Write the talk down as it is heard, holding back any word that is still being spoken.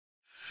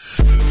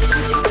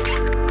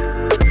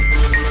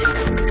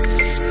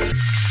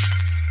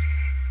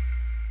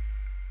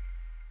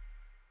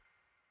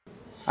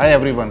Hi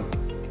everyone,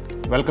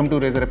 welcome to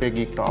Razorpay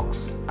Geek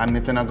Talks. I'm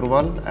Nitin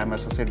Agrawal, I'm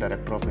Associate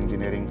Director of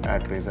Engineering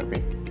at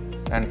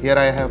Razorpay. And here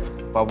I have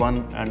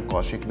Pawan and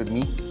Kaushik with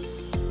me.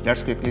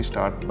 Let's quickly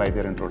start by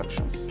their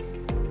introductions.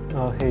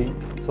 Hey,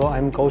 so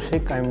I'm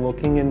Kaushik. I'm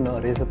working in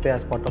Razorpay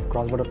as part of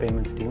cross-border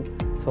payments team.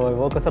 So I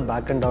work as a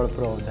back-end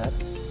developer over there.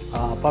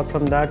 Apart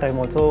from that, I'm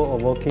also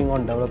working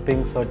on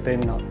developing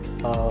certain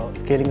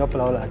scaling up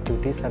level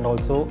activities and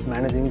also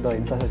managing the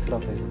infrastructure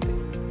of Razorpay.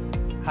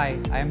 Hi,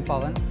 I am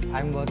Pawan.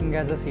 I'm working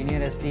as a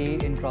senior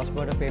SD in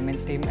cross-border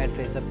payments team at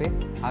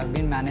Razorpay. I've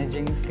been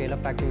managing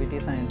scale-up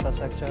activities and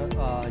infrastructure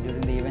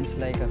during the events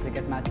like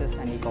cricket matches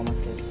and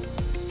e-commerce sales.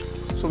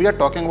 So we are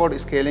talking about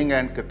scaling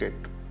and cricket.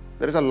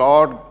 There is a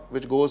lot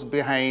which goes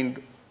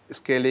behind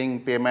scaling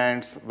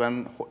payments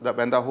when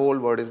the whole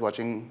world is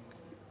watching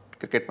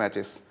cricket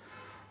matches.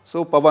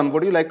 So Pawan,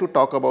 would you like to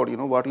talk about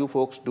what you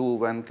folks do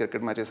when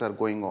cricket matches are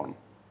going on?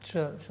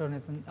 Sure,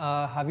 Nitin.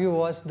 Have you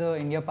watched the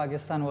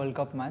India-Pakistan World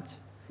Cup match?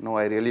 No,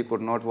 I really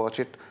could not watch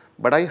it,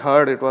 but I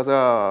heard it was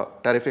a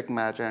terrific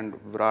match and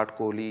Virat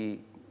Kohli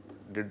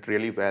did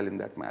really well in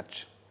that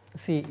match.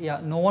 See, yeah,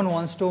 no one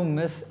wants to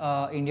miss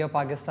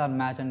India-Pakistan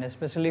match, and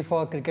especially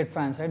for cricket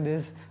fans, right?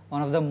 This is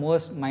one of the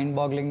most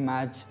mind-boggling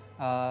match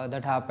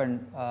that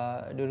happened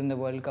during the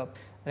World Cup,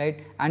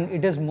 right? And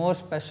it is more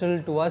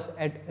special to us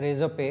at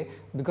Razorpay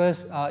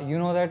because you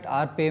know that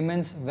our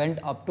payments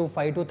went up to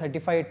 5 to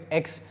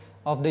 35x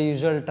of the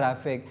usual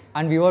traffic,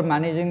 and we were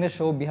managing the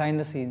show behind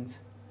the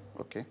scenes.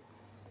 Okay.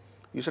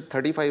 You said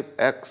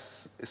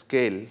 35x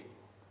scale,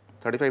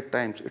 35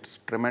 times, it's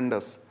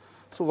tremendous.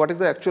 So what is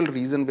the actual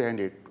reason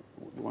behind it?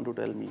 You want to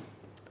tell me?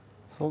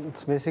 So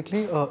it's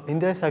basically,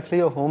 India is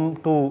actually a home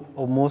to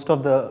most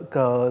of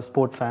the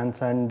sport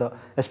fans and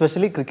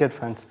especially cricket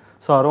fans.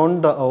 So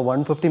around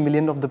 150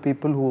 million of the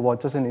people who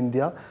watch us in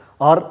India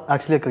are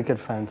actually cricket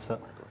fans.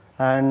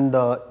 And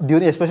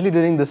especially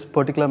during this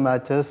particular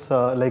matches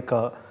like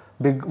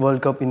big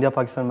World Cup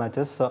India-Pakistan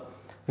matches,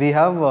 we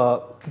have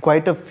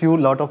quite a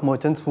lot of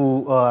merchants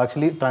who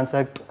actually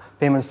transact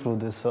payments through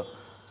this.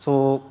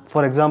 So,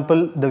 for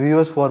example, the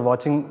viewers who are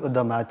watching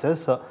the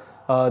matches,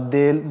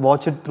 they'll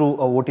watch it through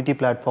OTT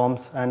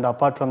platforms, and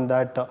apart from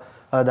that,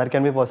 there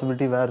can be a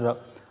possibility where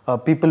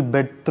people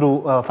bet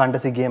through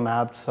fantasy game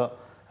apps,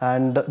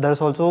 and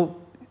there's also,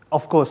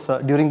 of course,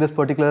 during this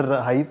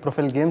particular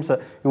high-profile games,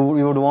 you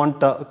would want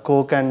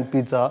Coke and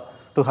pizza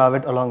to have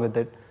it along with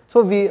it.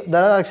 So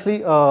there are actually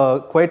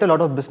quite a lot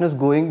of business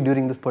going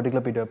during this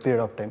particular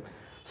period of time.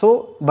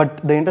 So, but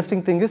the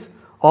interesting thing is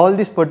all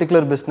these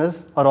particular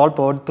business are all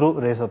powered through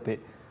Razorpay.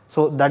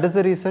 So that is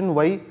the reason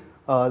why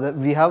that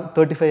we have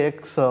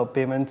 35x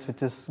payments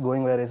which is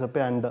going via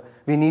Razorpay, and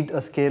we need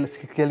a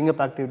scaling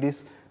up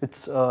activities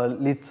which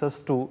leads us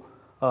to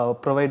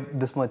provide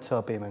this much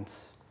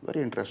payments.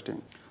 Very interesting.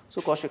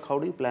 So Kaushik, how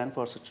do you plan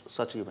for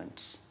such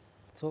events?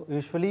 So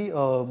usually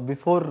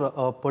before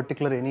a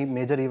particular any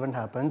major event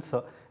happens,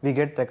 we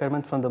get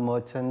requirements from the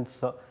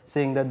merchants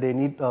saying that they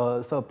need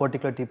a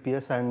particular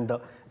TPS, and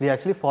we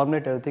actually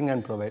formulate everything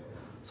and provide.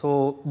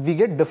 So we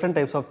get different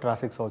types of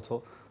traffics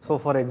also. So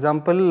for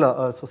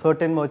example, so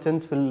certain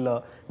merchants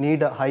will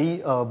need a high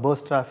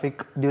burst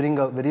traffic during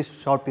a very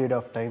short period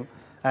of time,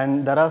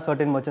 and there are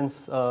certain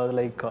merchants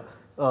like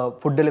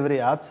food delivery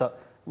apps,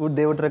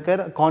 they would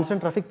require constant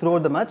traffic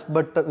throughout the match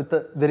but with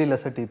a very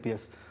lesser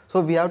TPS.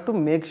 So we have to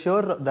make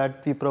sure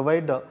that we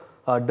provide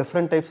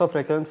different types of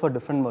requirements for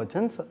different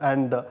merchants,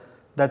 and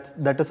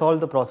that is all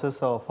the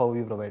process of how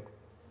we provide.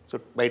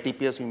 So by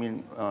TPS you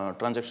mean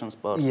transactions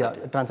per second?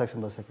 Yeah,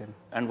 transaction per second.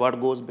 And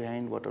what goes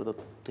behind, what are the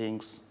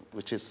things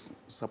which is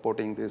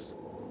supporting this?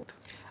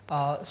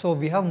 So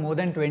we have more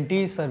than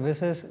 20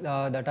 services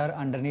that are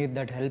underneath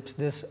that helps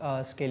this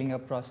scaling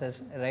up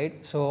process,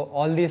 right? So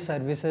all these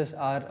services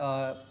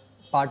are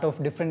part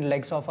of different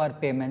legs of our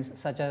payments,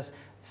 such as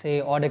say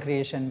order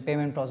creation,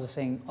 payment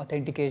processing,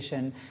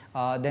 authentication,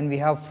 then we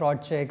have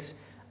fraud checks,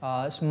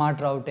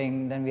 smart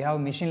routing, then we have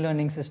machine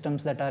learning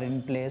systems that are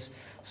in place.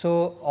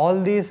 So all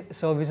these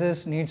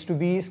services needs to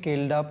be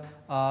scaled up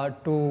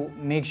to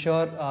make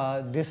sure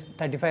this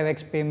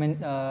 35x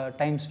payment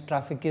times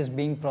traffic is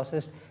being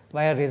processed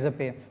via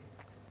Razorpay.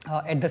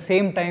 At the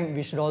same time,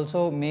 we should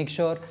also make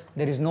sure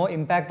there is no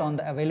impact on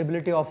the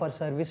availability of our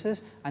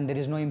services and there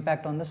is no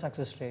impact on the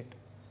success rate.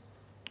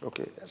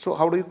 Okay, so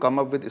how do you come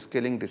up with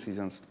scaling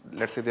decisions?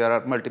 Let's say there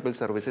are multiple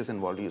services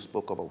involved you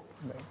spoke about.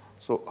 Right.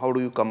 So how do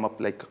you come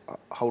up, like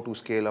how to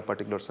scale a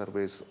particular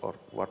service or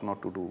what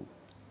not to do?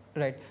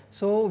 Right.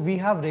 So we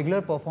have regular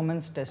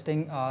performance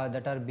testing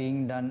that are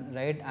being done,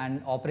 right?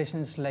 And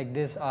operations like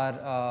this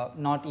are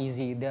not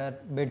easy. They are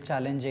a bit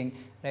challenging,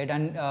 right?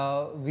 And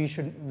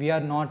we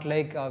are not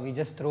like we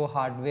just throw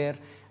hardware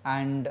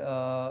and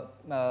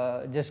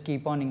just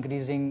keep on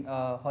increasing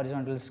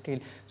horizontal scale.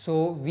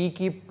 So we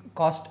keep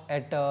cost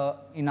at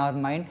in our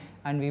mind,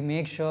 and we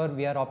make sure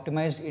we are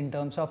optimized in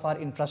terms of our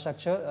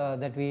infrastructure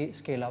that we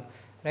scale up,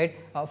 right?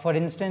 For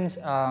instance,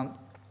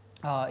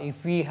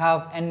 if we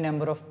have n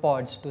number of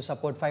pods to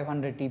support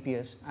 500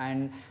 TPS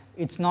and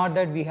it's not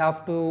that we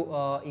have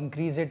to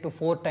increase it to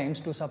 4 times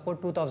to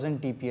support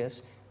 2000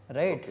 TPS,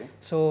 right? Okay.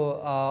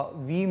 So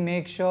we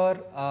make sure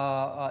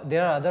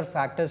there are other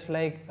factors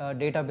like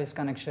database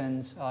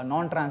connections,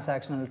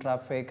 non-transactional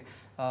traffic.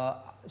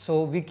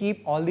 So we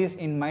keep all these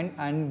in mind,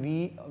 and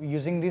we,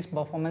 using these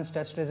performance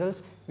test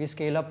results, we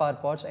scale up our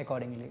pods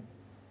accordingly.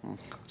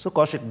 So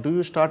Kaushik, do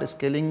you start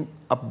scaling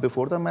up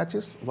before the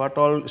matches? What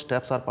all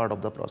steps are part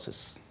of the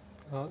process?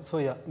 So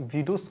yeah,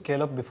 we do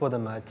scale up before the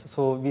match.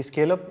 So we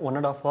scale up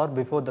 1.5 hour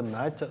before the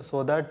match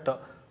so that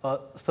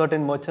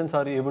certain merchants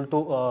are able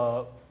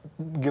to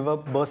give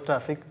up burst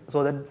traffic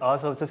so that our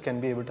services can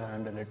be able to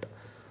handle it.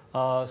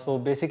 So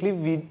basically,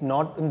 we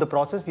not in the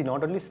process we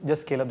not only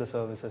just scale up the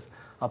services.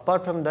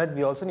 Apart from that,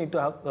 we also need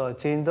to have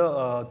change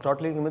the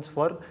throttling limits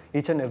for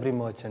each and every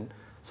merchant.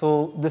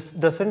 So this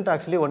doesn't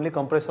actually only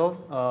comprise of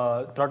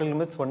throttle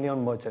limits only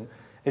on merchant.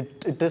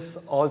 It is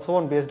also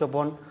on based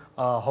upon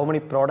how many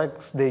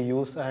products they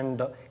use,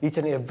 and each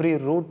and every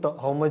route,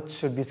 how much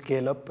should we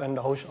scale up and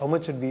how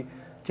much should we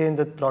change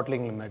the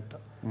throttling limit.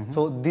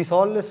 So this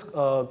all is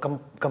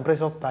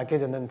comprised of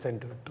package and then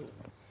sent to it too.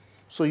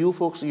 So you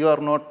folks, you are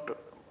not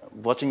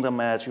watching the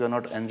match, you are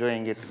not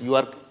enjoying it, you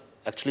are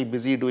actually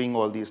busy doing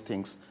all these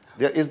things.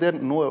 Is there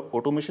no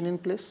automation in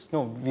place?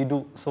 No, we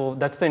do. So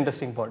that's the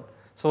interesting part.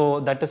 So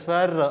that is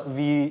where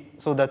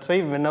so that's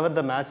why whenever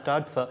the match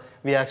starts,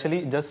 we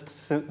actually just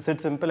sit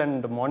simple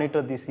and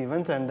monitor these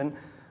events, and then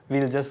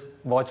we'll just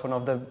watch one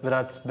of the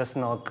Virat's best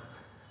knock.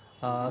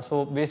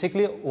 So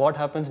basically what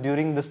happens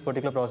during this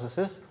particular process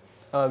is,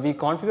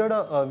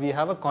 we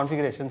have a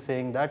configuration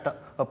saying that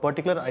a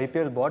particular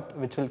IPL bot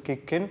which will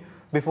kick in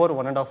before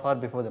 1.5 hours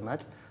before the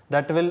match,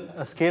 that will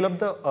scale up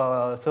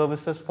the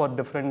services for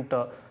different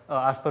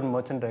as per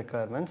merchant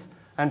requirements,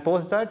 and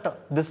post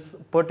that this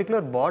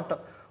particular bot,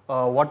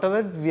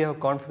 whatever we have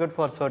configured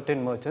for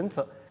certain merchants,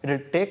 it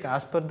will take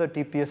as per the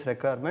TPS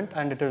requirement,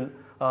 and it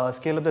will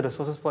scale up the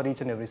resources for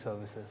each and every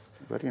services.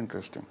 Very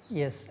interesting.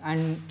 Yes,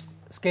 and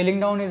scaling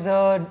down is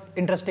a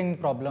interesting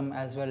problem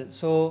as well.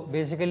 So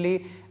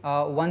basically,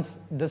 once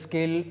the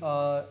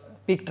scale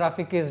peak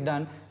traffic is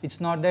done, it's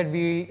not that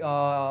we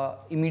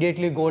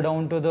immediately go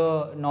down to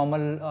the normal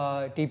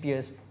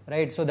TPS,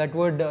 right? So that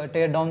would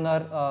tear down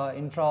our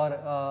infra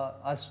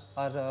or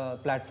our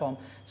platform.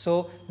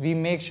 So we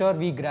make sure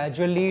we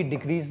gradually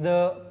decrease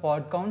the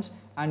pod counts,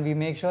 and we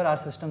make sure our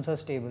systems are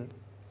stable.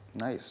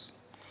 Nice.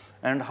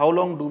 And how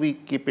long do we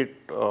keep it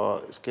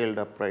scaled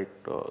up, right?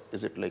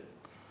 Is it like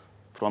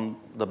from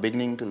the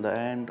beginning till the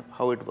end?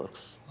 How it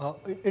works?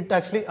 It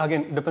actually,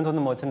 again, depends on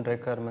the merchant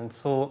requirements.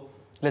 So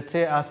let's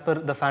say as per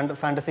the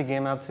fantasy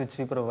game apps which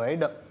we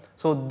provide,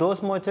 so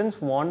those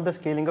merchants want the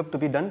scaling up to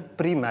be done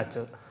pre-match.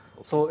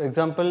 So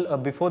example,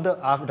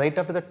 right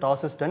after the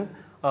toss is done,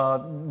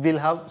 we'll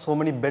have so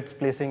many bets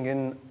placing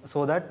in,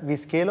 so that we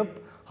scale up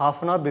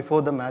half an hour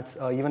before the match,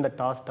 even the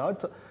toss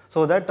starts,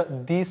 so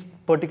that these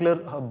particular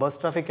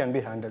burst traffic can be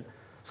handled.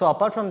 So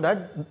apart from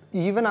that,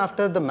 even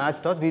after the match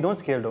starts, we don't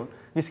scale down.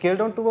 We scale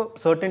down to a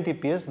certain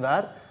TPS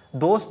where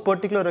those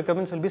particular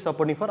requirements will be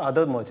supporting for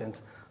other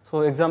merchants.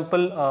 So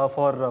example,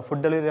 for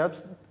food delivery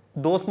apps,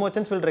 those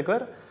merchants will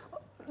require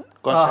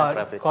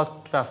cost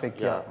traffic,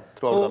 yeah.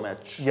 Throughout the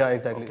match. Yeah,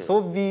 exactly. Okay.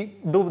 So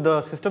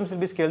the systems will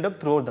be scaled up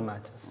throughout the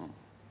matches.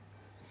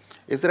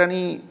 Is there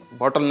any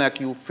bottleneck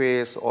you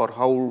face, or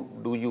how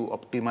do you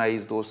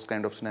optimize those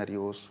kind of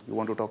scenarios? You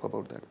want to talk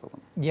about that, Pawan?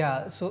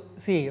 Yeah, so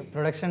see,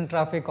 production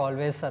traffic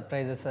always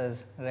surprises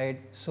us,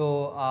 right?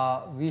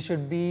 So we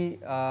should be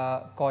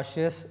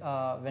cautious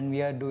when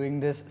we are doing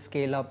this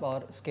scale up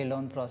or scale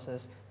down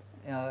process,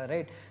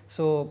 right?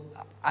 So,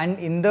 and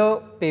in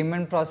the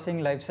payment processing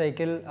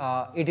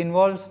lifecycle, it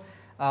involves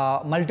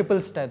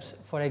multiple steps.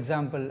 For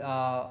example,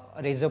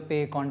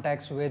 Razorpay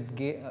contacts with,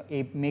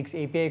 makes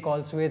API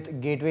calls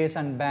with gateways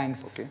and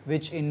banks, okay,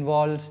 which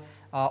involves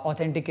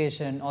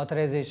authentication,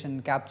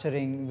 authorization,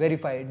 capturing,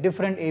 verify,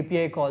 different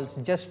API calls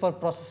just for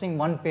processing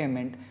one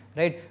payment,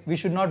 right? We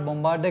should not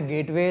bombard the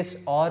gateways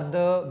or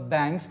the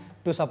banks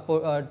to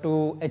support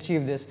to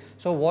achieve this.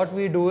 So what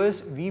we do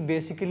is we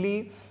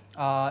basically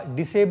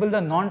disable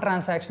the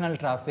non-transactional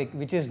traffic,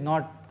 which is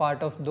not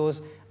part of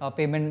those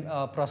payment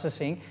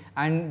processing,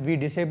 and we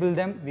disable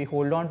them, we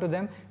hold on to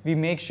them, we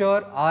make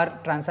sure our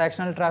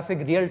transactional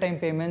traffic, real-time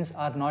payments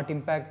are not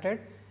impacted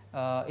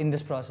in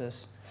this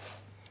process.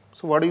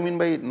 So what do you mean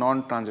by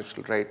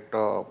non-transactional,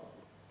 right?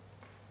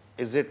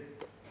 Is it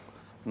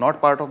not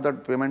part of the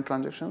payment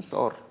transactions,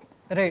 or?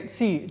 Right,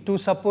 see, to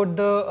support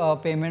the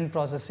payment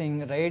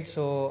processing, right,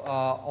 so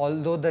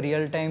although the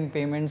real-time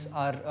payments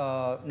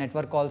are,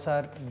 network calls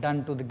are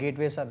done to the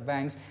gateways or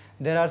banks,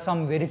 there are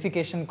some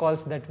verification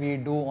calls that we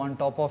do on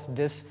top of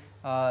this,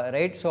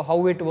 right. So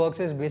how it works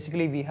is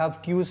basically we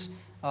have queues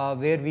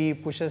where we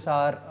pushes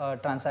our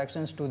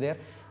transactions to there,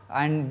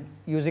 and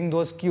using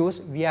those queues,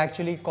 we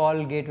actually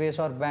call gateways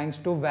or banks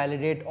to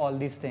validate all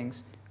these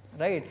things,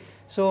 right.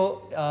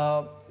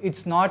 So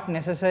it's not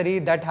necessary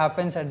that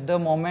happens at the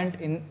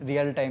moment in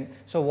real time.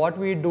 So what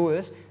we do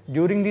is,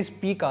 during these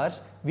peak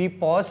hours, we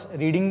pause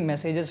reading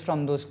messages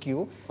from those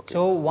queue. Okay.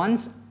 So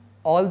once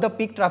all the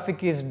peak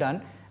traffic is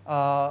done,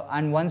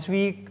 and once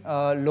we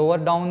lower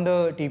down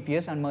the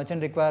TPS and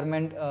merchant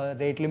requirement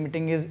rate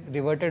limiting is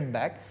reverted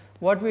back,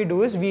 what we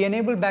do is we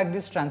enable back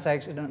this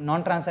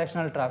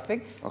non-transactional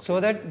traffic, so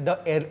that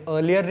the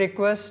earlier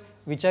requests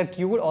which are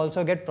queued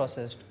also get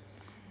processed.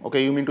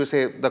 Okay, you mean to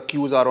say the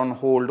queues are on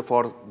hold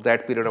for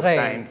that period of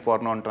time for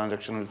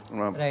non-transactional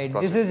Right.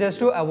 process. This is just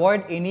to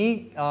avoid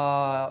any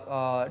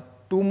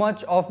too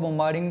much of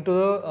bombarding to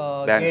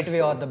the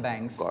gateway or the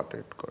banks. Got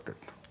it, got it.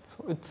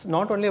 So it's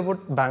not only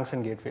about banks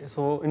and gateway.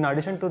 So in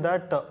addition to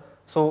that,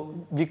 so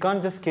we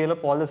can't just scale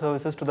up all the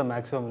services to the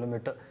maximum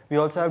limit. We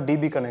also have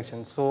DB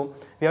connections. So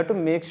we have to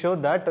make sure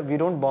that we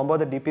don't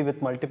bombard the DP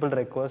with multiple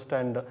requests,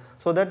 and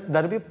so that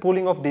there will be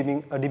pooling of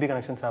DB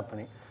connections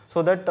happening,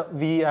 so that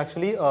we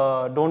actually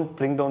don't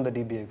bring down the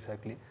DB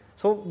exactly.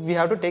 So we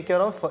have to take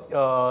care of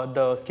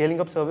the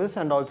scaling up service,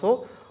 and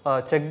also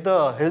check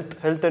the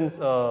health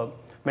and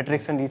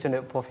metrics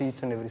and for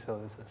each and every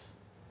services.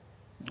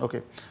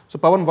 Okay. So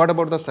Pawan, what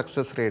about the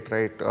success rate,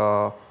 right?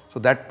 So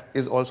that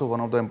is also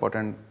one of the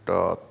important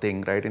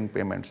thing, right, in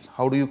payments.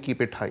 How do you keep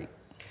it high?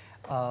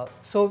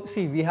 So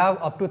see, we have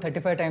up to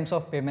 35 times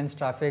of payments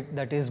traffic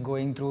that is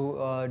going through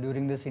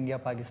during this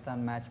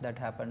India-Pakistan match that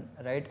happened,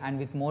 right? And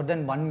with more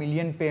than 1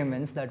 million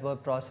payments that were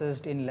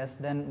processed in less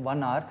than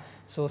 1 hour,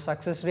 so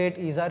success rate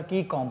is our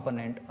key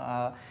component.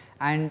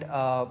 And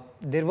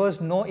there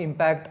was no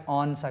impact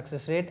on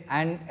success rate,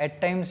 and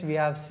at times we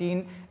have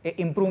seen an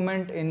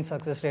improvement in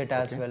success rate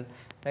as well,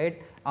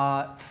 right?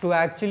 To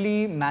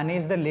actually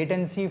manage the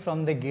latency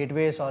from the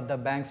gateways or the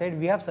bank side,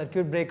 we have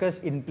circuit breakers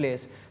in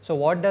place. So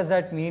what does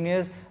that mean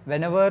is,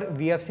 whenever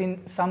we have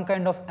seen some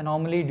kind of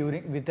anomaly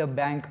with a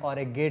bank or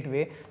a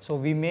gateway, so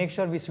we make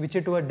sure we switch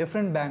it to a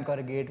different bank or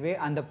a gateway,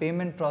 and the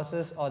payment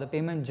process or the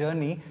payment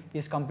journey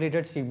is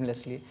completed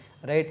seamlessly,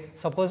 right?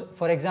 Suppose,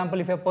 for example,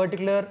 if a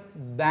particular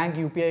bank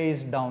UPI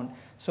is down,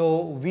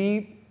 so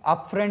we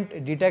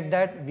upfront detect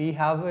that, we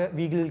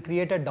will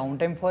create a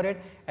downtime for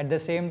it. At the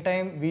same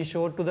time, we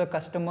show to the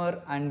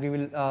customer, and we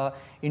will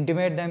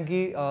intimate them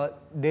that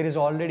there is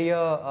already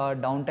a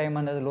downtime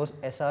and a low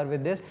SR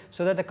with this,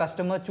 so that the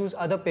customer choose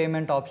other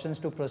payment options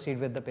to proceed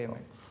with the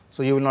payment.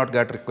 So you will not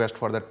get request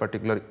for that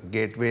particular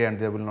gateway, and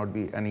there will not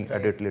be any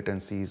added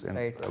latencies, and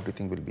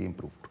everything will be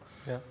improved.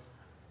 Yeah.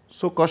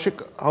 So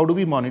Kaushik, how do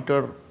we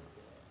monitor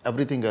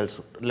everything else?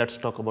 Let's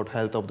talk about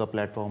health of the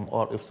platform,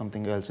 or if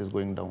something else is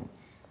going down.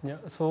 Yeah,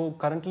 so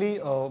currently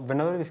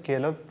whenever we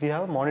scale up, we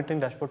have a monitoring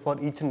dashboard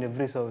for each and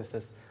every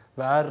services,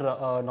 where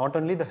not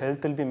only the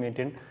health will be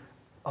maintained,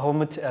 how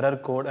much error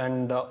code,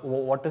 and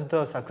what is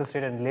the success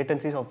rate and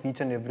latencies of each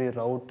and every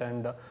route,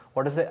 and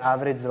what is the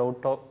average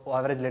route or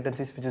average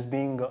latencies which is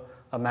being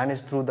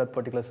managed through that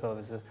particular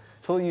services.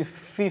 So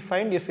if we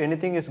find if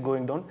anything is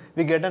going down,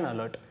 we get an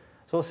alert.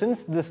 So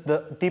since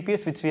the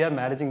TPS which we are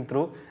managing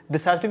through,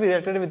 this has to be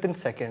reacted within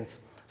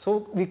seconds.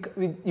 So we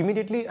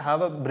immediately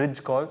have a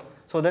bridge call,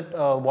 so that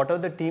what are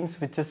the teams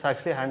which is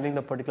actually handling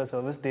the particular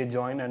service, they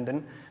join, and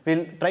then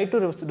we'll try to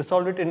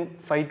resolve it in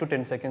 5 to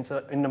 10 seconds,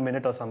 in a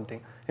minute or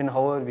something, in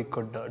however we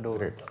could do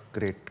it.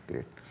 Great.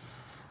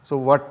 So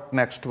what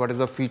next? What is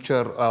the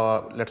future?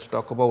 Let's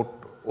talk about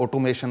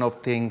automation of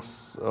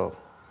things.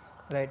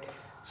 Right.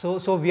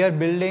 So we are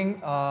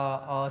building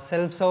a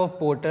self-serve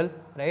portal,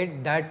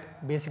 right,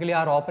 that basically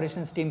our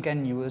operations team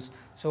can use.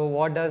 So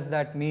what does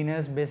that mean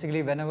is,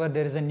 basically whenever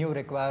there is a new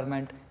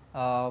requirement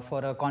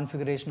for a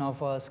configuration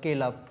of a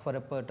scale up for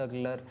a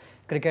particular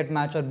cricket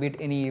match or beat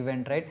any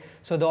event, right?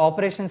 So the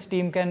operations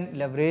team can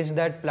leverage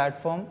that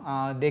platform.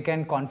 They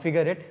can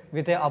configure it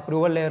with an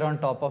approval layer on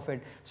top of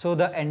it. So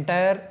the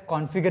entire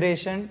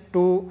configuration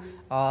to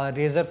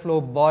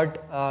Razorflow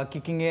bot,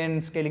 kicking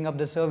in, scaling up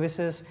the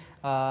services,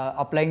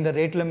 applying the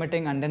rate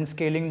limiting, and then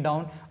scaling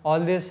down, all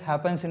this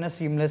happens in a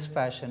seamless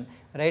fashion,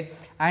 right?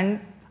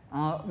 And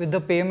with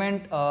the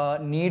payment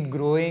need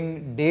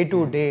growing day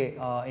to day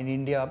in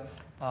India,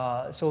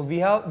 so we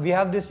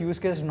have this use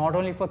case not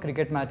only for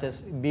cricket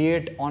matches, be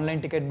it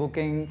online ticket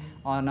booking,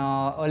 on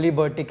early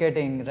bird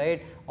ticketing,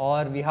 right?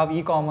 Or we have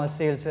e-commerce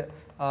sales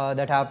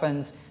that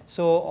happens.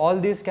 So all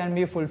these can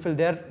be fulfilled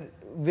there.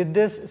 With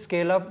this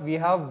scale up, we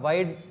have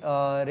wide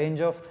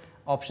range of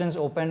options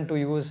open to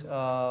use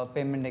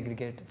payment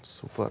aggregators.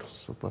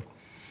 Super.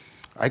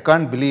 I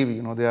can't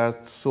believe, there are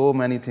so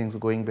many things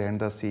going behind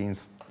the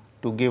scenes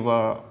to give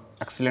a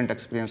excellent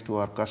experience to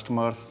our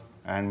customers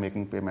and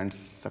making payments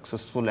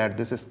successful at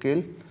this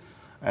scale.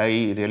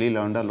 I really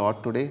learned a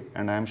lot today,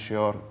 and I am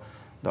sure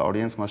the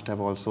audience must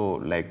have also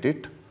liked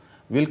it.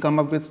 We'll come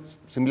up with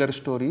similar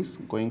stories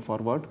going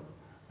forward,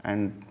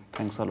 and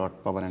thanks a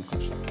lot, Pawan and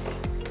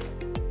Kaushik.